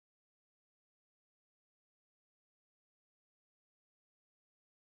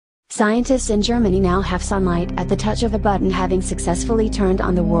Scientists in Germany now have sunlight at the touch of a button, having successfully turned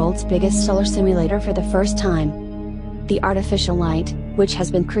on the world's biggest solar simulator for the first time. The artificial light, which has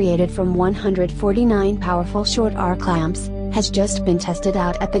been created from 149 powerful short arc lamps, has just been tested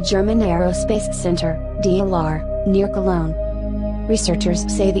out at the German Aerospace Center, DLR, near Cologne. Researchers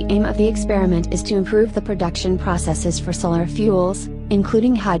say the aim of the experiment is to improve the production processes for solar fuels,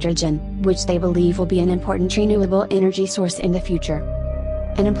 including hydrogen, which they believe will be an important renewable energy source in the future.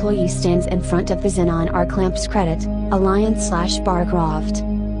 An employee stands in front of the xenon arc lamps credit, Alliance/Barcroft.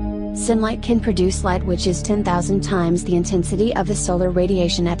 Sunlight can produce light which is 10,000 times the intensity of the solar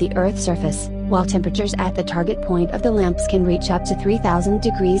radiation at the Earth's surface, while temperatures at the target point of the lamps can reach up to 3,000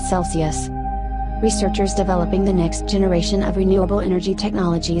 degrees Celsius. Researchers developing the next generation of renewable energy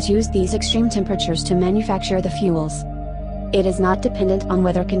technologies use these extreme temperatures to manufacture the fuels. It is not dependent on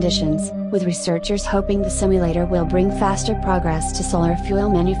weather conditions, with researchers hoping the simulator will bring faster progress to solar fuel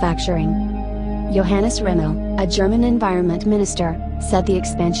manufacturing. Johannes Remmel, a German environment minister, said the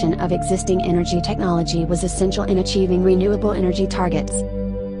expansion of existing energy technology was essential in achieving renewable energy targets.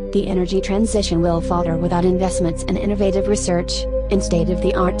 The energy transition will falter without investments in innovative research, in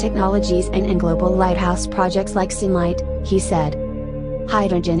state-of-the-art technologies and in global lighthouse projects like Sunlight, he said.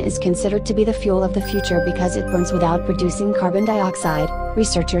 Hydrogen is considered to be the fuel of the future because it burns without producing carbon dioxide,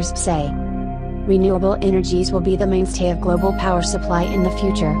 researchers say. Renewable energies will be the mainstay of global power supply in the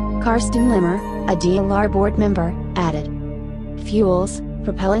future, Karsten Limmer, a DLR board member, added. Fuels,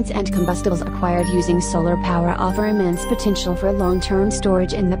 propellants and combustibles acquired using solar power offer immense potential for long-term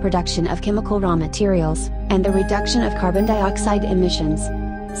storage in the production of chemical raw materials, and the reduction of carbon dioxide emissions.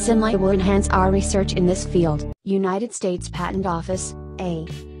 Sunlight will enhance our research in this field, United States Patent Office, A.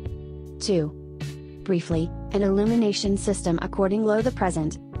 2. Briefly, an illumination system according to the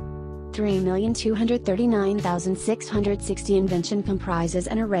present 3,239,660 invention comprises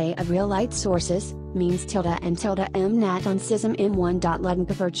an array of real light sources, means tilde and tilde mnat on SISM M1.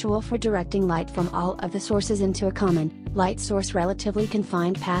 Ludenka virtual for directing light from all of the sources into a common, light source relatively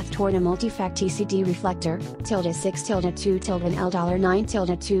confined path toward a multifact TCD reflector, tilde 6 tilde 2 tilde L $9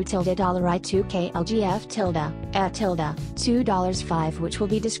 tilde 2 tilde $I2K LGF tilde, A tilde, $2.5 which will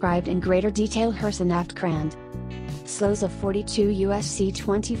be described in greater detail Hersenaft Krand. SLOS of 42 USC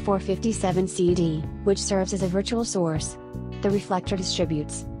 2457 CD, which serves as a virtual source. The reflector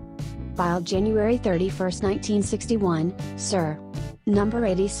distributes. Filed January 31, 1961, Sir. Number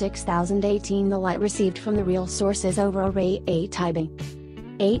 86018. The light received from the real source is over array 8 typing.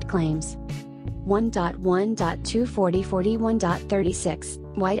 8 claims. 1.1.24041.36,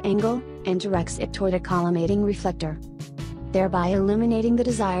 wide angle, and directs it toward a collimating reflector, thereby illuminating the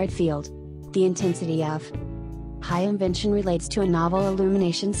desired field. The intensity of high invention relates to a novel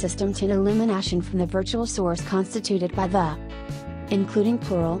illumination system to illumination from the virtual source constituted by the including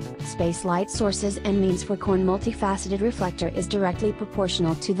plural, space light sources and means for Korn multifaceted reflector is directly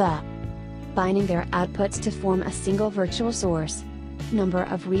proportional to the binding their outputs to form a single virtual source. Number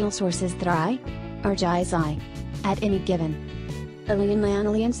of real sources that are I at any given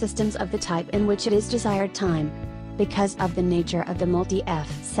alien systems of the type in which it is desired time, because of the nature of the multi-F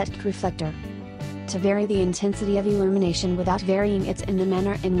set reflector. To vary the intensity of illumination without varying its in the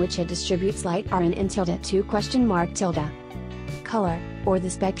manner in which it distributes light are in tilde 2 question mark tilde. Color, or the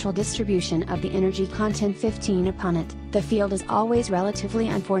spectral distribution of the energy content 15 upon it, the field is always relatively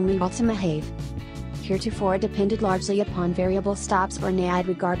unformable to behave. Heretofore depended largely upon variable stops or NAID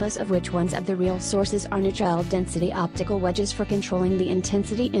regardless of which ones of the real sources are neutral density optical wedges for controlling the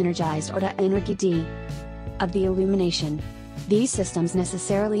intensity energized or the energy D of the illumination. These systems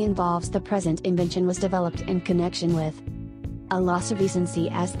necessarily involves the present invention was developed in connection with a loss of recency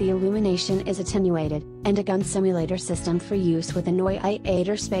as the illumination is attenuated, and a gun simulator system for use with a NOI-8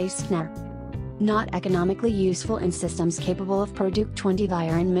 or space snare. Not economically useful in systems capable of Product 20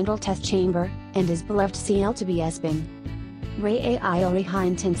 environmental test chamber, and is beloved CL to be SBIM. Ray AI or high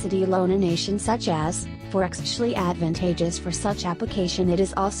intensity illumination such as, for actually advantageous for such application it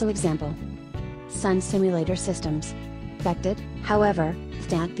is also example. Sun simulator systems. Affected, however,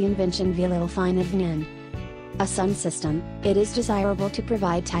 stat the invention via little fine of NIN. A sun system, it is desirable to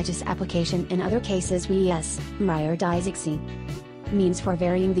provide TITUS application in other cases vs. Meyer Dizexi. Means for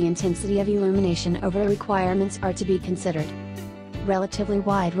varying the intensity of illumination over requirements are to be considered. Relatively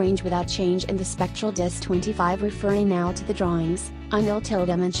wide range without change in the spectral dis 25 referring now to the drawings, on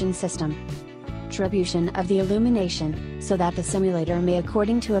dimension system. Distribution of the illumination, so that the simulator may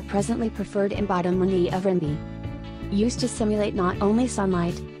according to a presently preferred embodiment of RMB. Used to simulate not only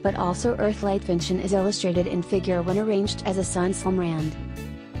sunlight, but also Earth light. Invention is illustrated in figure when arranged as a sun slumrand.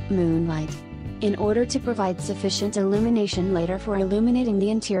 Moonlight. in order to provide sufficient illumination later for illuminating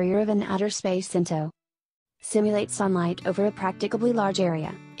the interior of an outer space CINTO. Simulate sunlight over a practicably large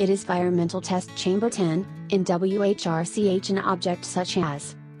area. It is Environmental Test Chamber 10, in WHRCH an object such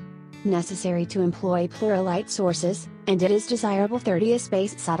as necessary to employ plural light sources, and it is desirable 30 a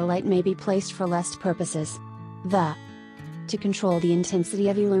space satellite may be placed for less purposes. To control the intensity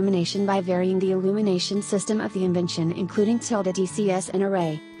of illumination by varying the illumination system of the invention including ~DCS and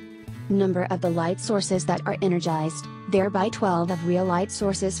array number of the light sources that are energized, thereby 12 of real light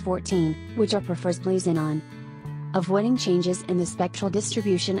sources 14, which are preferably xenon. Avoiding changes in the spectral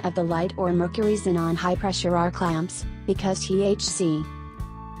distribution of the light or mercury xenon high pressure arc lamps, because THC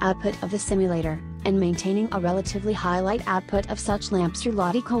output of the simulator, and maintaining a relatively high light output of such lamps through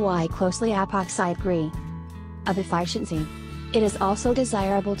logical Y closely approximate degree of efficiency. It is also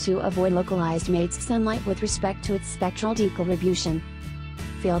desirable to avoid localized mates sunlight with respect to its spectral decontribution.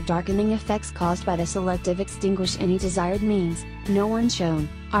 Field darkening effects caused by the selective extinguish any desired means, no one shown,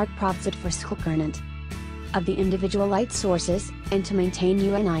 are provided for current of the individual light sources, and to maintain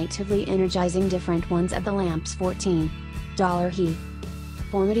unitively energizing different ones of the lamps 14. He.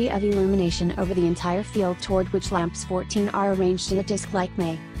 Uniformity of illumination over the entire field toward which lamps 14 are arranged in a disc-like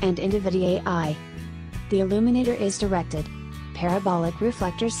may, and individual AI. The illuminator is directed. Parabolic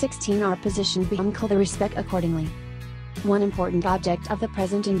reflectors 16 are positioned beyond the respect accordingly. One important object of the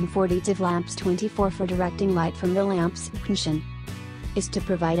present innovative lamps 24 for directing light from the lamp's function is to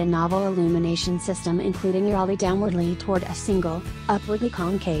provide a novel illumination system including early downwardly toward a single, upwardly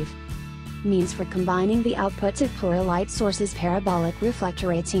concave means for combining the outputs of plural light sources parabolic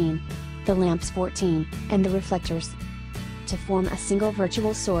reflector 18, the lamps 14, and the reflectors to form a single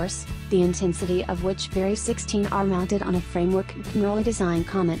virtual source, the intensity of which varies 16 are mounted on a framework generally designed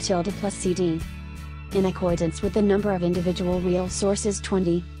 +CD. In accordance with the number of individual real sources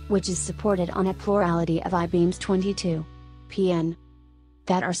 20, which is supported on a plurality of I-beams 22 PN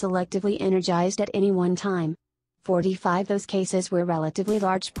that are selectively energized at any one time. 45 those cases where relatively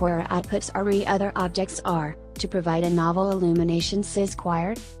large power outputs are other objects are, to provide a novel illumination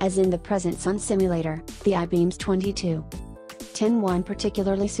required, as in the present sun simulator, the I-beams 22. 10-1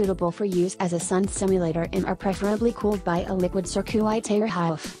 particularly suitable for use as a sun simulator and are preferably cooled by a liquid circuit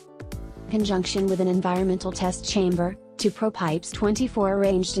house. Conjunction with an environmental test chamber, 2 pro pipes 24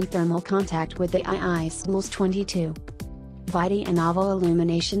 arranged in thermal contact with the II 22. Vide a novel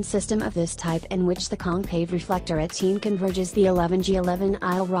illumination system of this type in which the concave reflector 18 converges the 11G11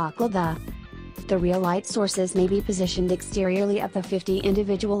 IL rock the real light sources may be positioned exteriorly of the 50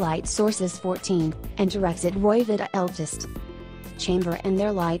 individual light sources 14, and directs it Roivida eldest chamber and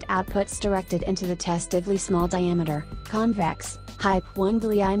their light outputs directed into the testively small diameter, convex, Hype 1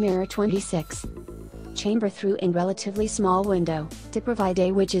 Bli mirror 26 chamber through a relatively small window, to provide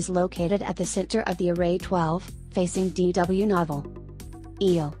a which is located at the center of the array 12, facing DW novel.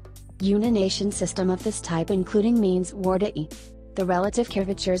 Illumination system of this type including means Warda E. The relative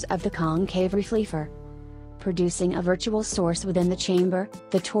curvatures of the concave reflector, producing a virtual source within the chamber,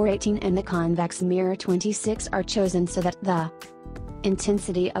 the Tor 18 and the convex mirror 26 are chosen so that the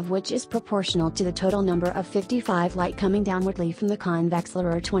intensity of which is proportional to the total number of 55 light coming downwardly from the convex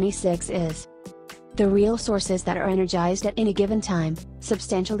mirror 26 is the real sources that are energized at any given time,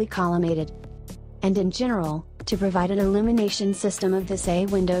 substantially collimated. And in general, to provide an illumination system of this A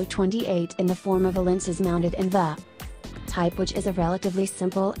window 28 in the form of a lenses mounted in the type which is a relatively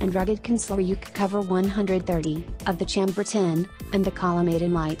simple and rugged console you could cover 130 of the chamber 10, and the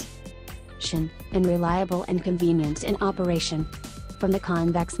collimated light and reliable and convenient in operation. From the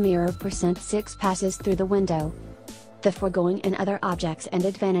convex mirror %6 passes through the window. The foregoing and other objects and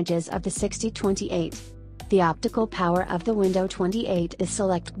advantages of the 6028. The optical power of the window 28 is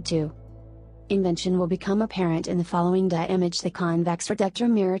selected to. Invention will become apparent in the following image: the convex reductor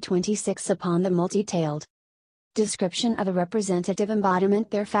mirror 26 upon the multi-tailed description of a representative embodiment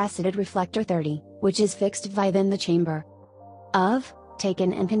their faceted reflector 30, which is fixed within the chamber of,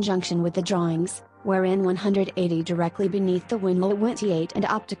 taken in conjunction with the drawings, wherein 180 directly beneath the window 28 and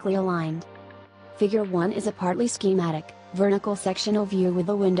optically aligned. Figure 1 is a partly schematic, vertical sectional view with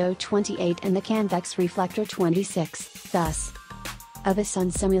the window 28 and the convex reflector 26, thus of a sun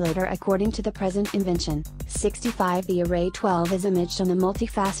simulator according to the present invention. 65 The array 12 is imaged on the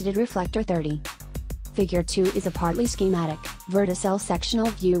multifaceted reflector 30. Figure 2 is a partly schematic, verticell sectional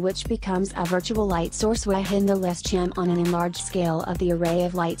view which becomes a virtual light source within the less cham on an enlarged scale of the array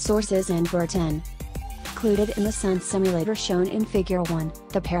of light sources and Burton. Included in the sun simulator shown in Figure 1,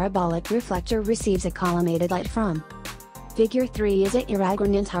 the parabolic reflector receives a collimated light from Figure 3 is a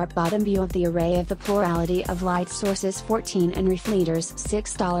irregular top-bottom view of the array of the plurality of light sources 14 and reflectors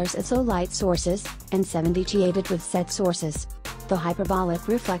 $6 ISO light sources, and 70 shaded with set sources. The hyperbolic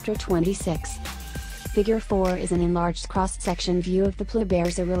reflector 26. Figure 4 is an enlarged cross-section view of the plur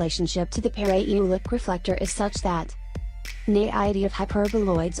bears a relationship to the parabolic reflector is such that idea of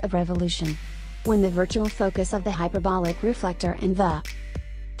hyperboloids of revolution. When the virtual focus of the hyperbolic reflector and the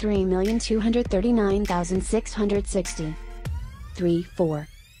 3,239,660 3-4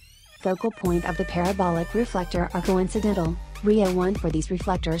 focal point of the parabolic reflector are coincidental, Rho1 for these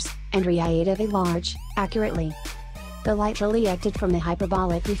reflectors, and Rho8 of a large, accurately. The light reflected from the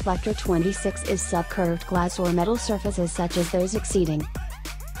hyperbolic reflector 26 is subcurved glass or metal surfaces such as those exceeding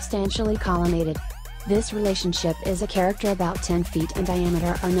substantially collimated. This relationship is a character about 10 feet in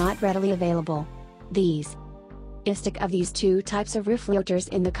diameter are not readily available. These of these two types of reflectors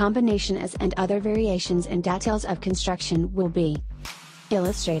in the combination as and other variations and details of construction will be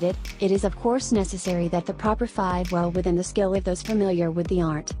illustrated. It is of course necessary that the proper five well within the skill of those familiar with the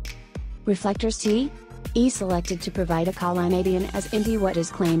art. Reflectors T. E selected to provide a collimating as indeed what is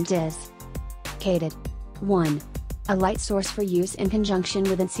claimed is cated. 1. A light source for use in conjunction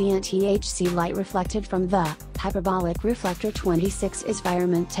with an CNTHC light reflected from the hyperbolic reflector 26 is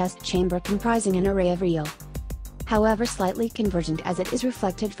environment test chamber comprising an array of real, however slightly convergent as it is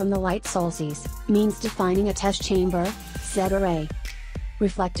reflected from the light sources, means defining a test chamber, said array.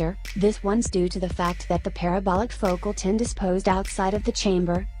 Reflector, this one's due to the fact that the parabolic focal tin disposed outside of the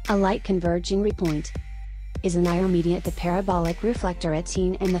chamber, a light converging repoint, is an intermediate the parabolic reflector at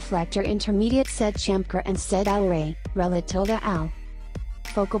teen and the reflector intermediate said chamber and said array, relative to al.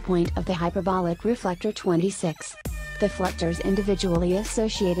 Focal point of the hyperbolic reflector 26. The reflectors individually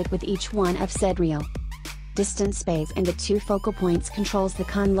associated with each one of said real distance space and the two focal points controls the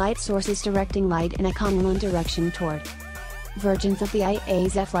con light sources directing light in a common direction toward vergence of the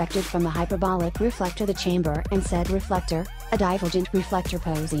IAs reflected from the hyperbolic reflector the chamber and said reflector, a divergent reflector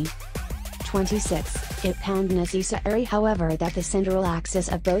posing. 26. It pound necessary however that the central axis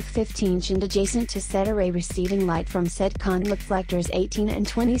of both 15 and adjacent to said array receiving light from said con reflectors 18 and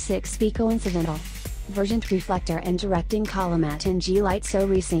 26 be coincidental. Vergent reflector and directing column at G light so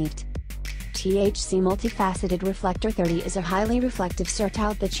received. THC multifaceted reflector 30 is a highly reflective circuit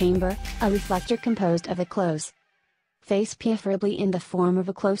out the chamber, a reflector composed of a close face preferably in the form of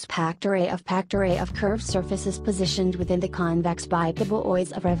a close packed array of curved surfaces positioned within the convex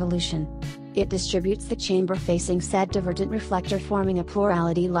biparaboloids of revolution. It distributes the chamber facing said divergent reflector forming a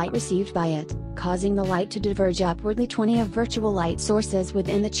plurality light received by it, causing the light to diverge upwardly 20 of virtual light sources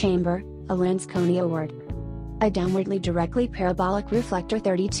within the chamber, a lens conioward. A downwardly directly parabolic reflector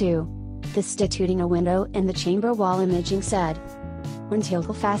 32. Constituting a window in the chamber wall imaging said. Until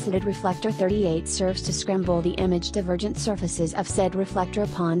faceted reflector 38 serves to scramble the image divergent surfaces of said reflector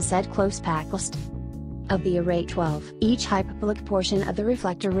upon said close packed list. Of the array 12. Each hyperbolic portion of the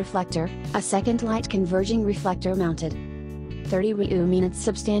reflector, a second light converging reflector mounted. 30 Rho means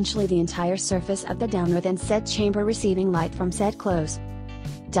substantially the entire surface of the downward and said chamber receiving light from said close.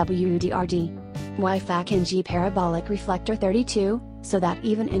 WDRD. YFAC and G parabolic reflector 32, so that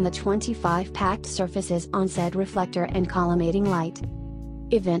even in the 25 packed surfaces on said reflector and collimating light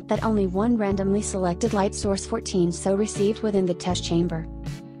event that only one randomly selected light source 14 so received within the test chamber.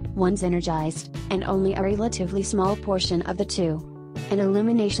 One's energized, and only a relatively small portion of the two. An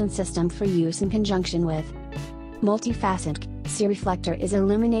illumination system for use in conjunction with multifaceted C reflector is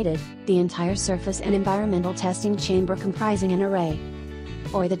illuminated, the entire surface and environmental testing chamber comprising an array.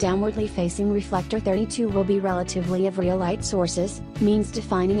 Or the downwardly facing reflector 32 will be relatively of real light sources, means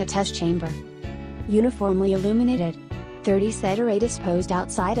defining a test chamber. Uniformly illuminated. 30 said array disposed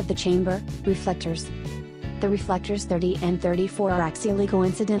outside of the chamber, reflectors. The reflectors 30 and 34 are axially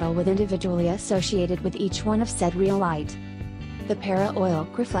coincidental with individually associated with each one of said real light. The para-oil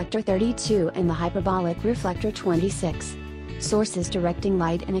reflector 32 and the hyperbolic reflector 26. Sources directing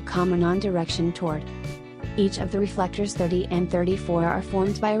light in a common direction toward. Each of the reflectors 30 and 34 are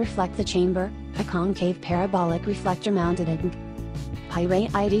formed by reflect the chamber, a concave parabolic reflector mounted at Pi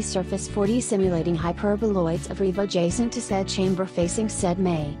ID surface 40 simulating hyperboloids of Revo adjacent to said chamber facing said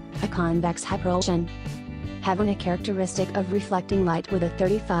May, a convex hyperolation. Having a characteristic of reflecting light with a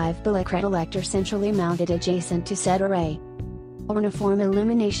 35 collector centrally mounted adjacent to said array. Uniform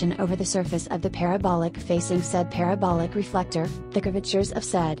illumination over the surface of the parabolic facing said parabolic reflector, the curvatures of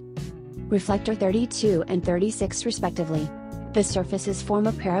said reflector 32 and 36 respectively. The surfaces form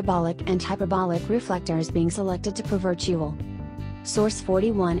a parabolic and hyperbolic reflectors being selected to per virtual. Source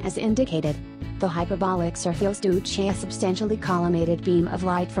 41 as indicated. The hyperbolic surface due to a substantially collimated beam of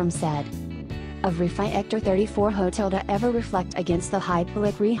light from said of reflector 34 hotel to ever reflect against the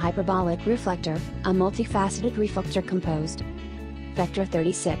hyperbolic reflector, a multifaceted reflector composed. Vector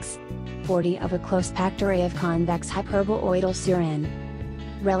 36. 40 of a close-packed array of convex hyperboloidal Surin.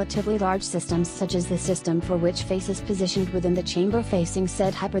 Relatively large systems such as the system for which face is positioned within the chamber facing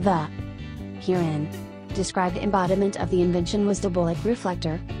said the herein described embodiment of the invention was Dibolic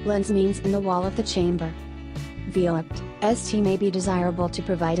reflector, lens means in the wall of the chamber. Velopt, ST may be desirable to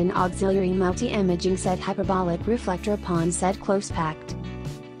provide an auxiliary multi-imaging said hyperbolic reflector upon said close-packed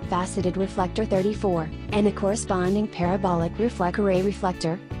faceted reflector 34, and a corresponding parabolic reflect array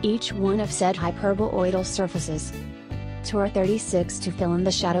reflector, each one of said hyperboloidal surfaces. Tour 36 to fill in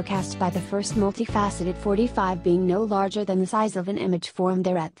the shadow cast by the first multifaceted 45 being no larger than the size of an image formed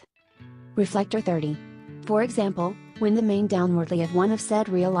thereat. Reflector 30. For example, when the main downwardly at one of said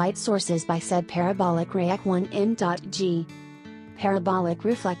real light sources by said parabolic ray at 1 Parabolic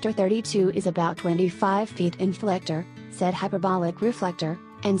reflector 32 is about 25 feet in reflector, said hyperbolic reflector,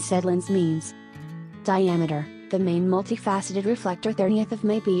 and said lens means. Diameter, the main multifaceted reflector 30th of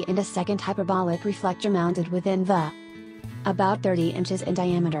may be and a second hyperbolic reflector mounted within the about 30 inches in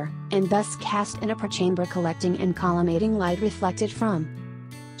diameter, and thus cast in upper chamber collecting and collimating light reflected from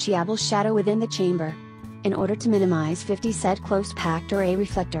Chiable shadow within the chamber. In order to minimize 50 said close-packed array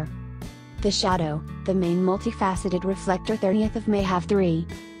reflector. The shadow, the main multifaceted reflector 30th of may have 3.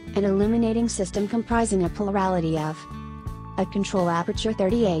 An illuminating system comprising a plurality of a control aperture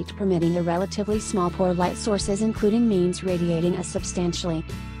 38 permitting the relatively small pore light sources including means radiating a substantially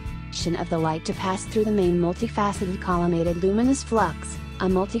of the light to pass through the main multifaceted collimated luminous flux, a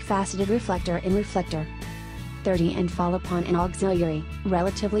multifaceted reflector in reflector 30 and fall upon an auxiliary,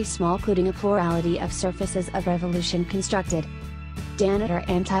 relatively small including a plurality of surfaces of revolution constructed. Diameter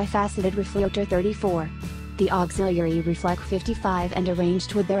antifaceted reflector 34. The auxiliary reflect 55 and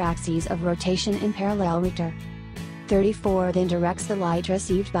arranged with their axes of rotation in parallel rector. 34 then directs the light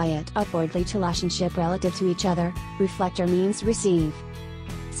received by it upwardly to relationship relative to each other, reflector means receive.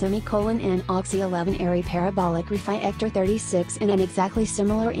 In Oxy 11 airy parabolic reflector 36 in an exactly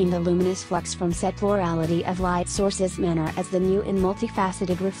similar in the luminous flux from said plurality of light sources manner as the new in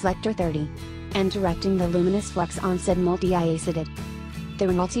multifaceted reflector 30. And directing the luminous flux on said multifaceted. The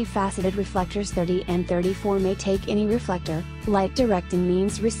multifaceted reflectors 30 and 34 may take any reflector, light directing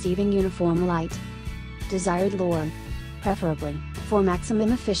means receiving uniform light. Desired lure. Preferably, for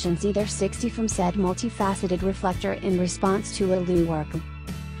maximum efficiency their 60 from said multifaceted reflector in response to a lure.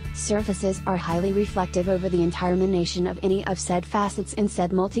 Surfaces are highly reflective over the entire emanation of any of said facets in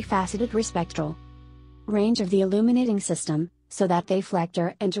said multifaceted spectral range of the illuminating system, so that they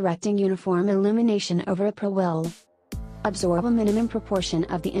reflector and directing uniform illumination over a will absorb a minimum proportion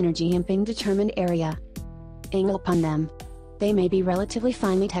of the energy in being determined area. Angle upon them. They may be relatively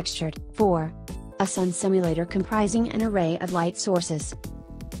finely textured. 4. A sun simulator comprising an array of light sources.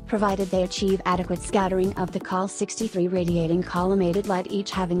 Provided they achieve adequate scattering of the Col63 radiating collimated light each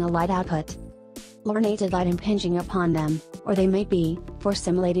having a light output. Lornated light impinging upon them, or they may be, for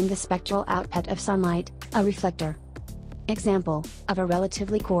simulating the spectral output of sunlight, a reflector. Example, of a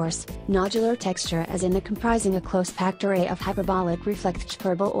relatively coarse, nodular texture as in the comprising a close-packed array of hyperbolic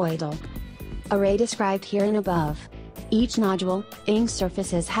reflectable array described here and above. Each nodule, ing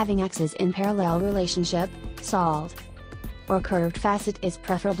surfaces having axes in parallel relationship, solved or curved facet is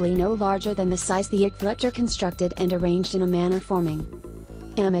preferably no larger than the size the reflector constructed and arranged in a manner forming.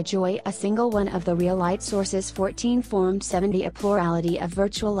 Image a single one of the real light sources 14 formed 70 a plurality of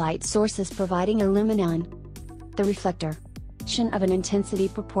virtual light sources providing illuminon. The reflector of an intensity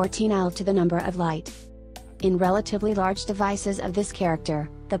proportional to the number of light. In relatively large devices of this character,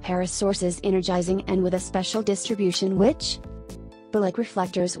 the pair sources energizing and with a special distribution which Bullock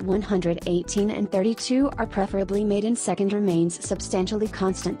reflectors 118 and 32 are preferably made in second remains substantially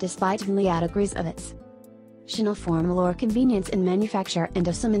constant despite the degrees of its form or convenience in manufacture and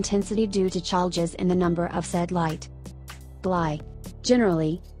of some intensity due to changes in the number of said light. Bly.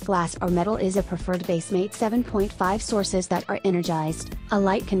 Generally, glass or metal is a preferred base mate 7.5 sources that are energized, a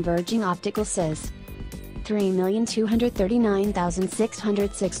light converging optical SIS.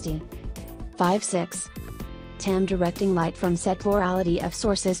 3,239,660. 5-6. TAM directing light from said plurality of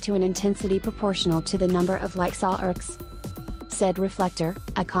sources to an intensity proportional to the number of light sources. Said reflector,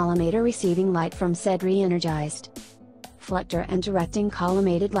 a collimator receiving light from said re-energized reflector and directing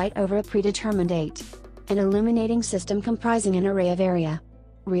collimated light over a predetermined date. An illuminating system comprising an array of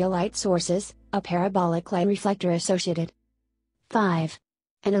real light sources, a parabolic light reflector associated. 5.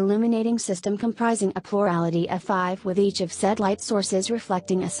 An illuminating system comprising a plurality of 5 with each of said light sources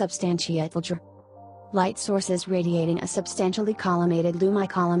reflecting a substantiate filter. Light sources radiating a substantially collimated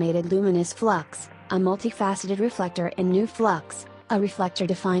luminous flux, a multifaceted reflector in new flux, a reflector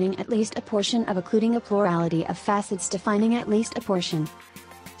defining at least a portion of occluding a plurality of facets defining at least a portion.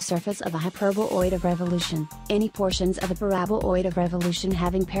 Surface of a hyperboloid of revolution, any portions of a paraboloid of revolution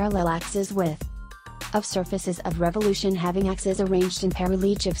having parallel axes with. Of surfaces of revolution having axes arranged in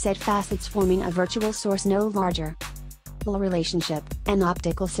parallel of said facets forming a virtual source no larger. Relationship, an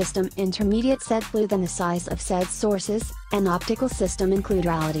optical system intermediate said blue than the size of said sources, an optical system include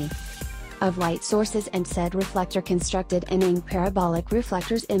duality. Of light sources and said reflector constructed in parabolic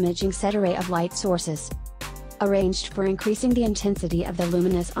reflectors imaging said array of light sources. Arranged for increasing the intensity of the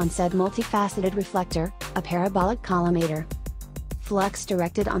luminous on said multifaceted reflector, a parabolic collimator. Flux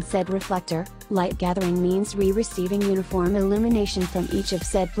directed on said reflector, light gathering means receiving uniform illumination from each of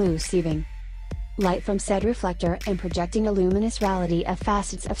said blue receiving light from said reflector and projecting a luminous reality of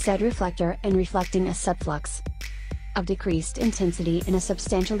facets of said reflector and reflecting a subflux. Of decreased intensity in a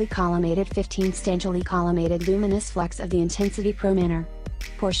substantially collimated 15 substantially collimated luminous flux of the intensity per manner,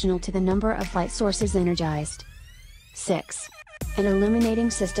 proportional to the number of light sources energized. 6. An illuminating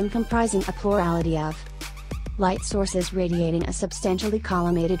system comprising a plurality of light sources radiating a substantially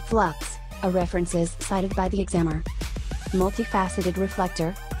collimated flux, a references cited by the examiner. Multifaceted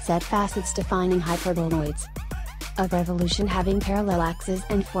reflector, said facets defining hyperboloids. Of revolution having parallel axes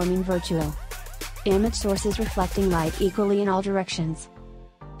and forming virtual image sources reflecting light equally in all directions.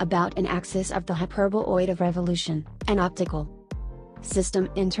 About an axis of the hyperboloid of revolution, an optical system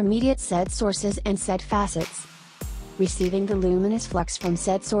intermediate said sources and said facets. Receiving the luminous flux from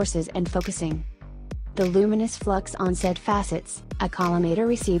said sources and focusing the luminous flux on said facets, a collimator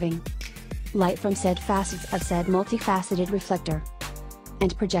receiving light from said facets of said multifaceted reflector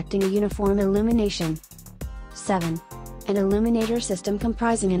and projecting a uniform illumination. 7. An illuminator system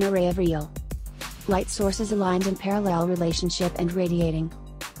comprising an array of real light sources aligned in parallel relationship and radiating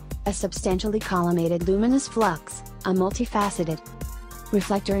a substantially collimated luminous flux, a multifaceted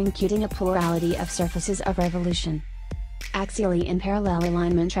reflector including a plurality of surfaces of revolution, axially in parallel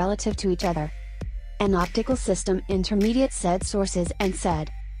alignment relative to each other. An optical system intermediate said sources and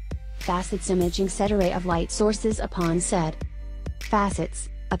said facets imaging said array of light sources upon said facets,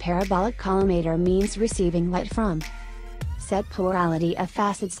 a parabolic collimator means receiving light from said plurality of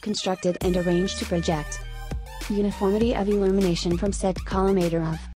facets constructed and arranged to project uniformity of illumination from said collimator of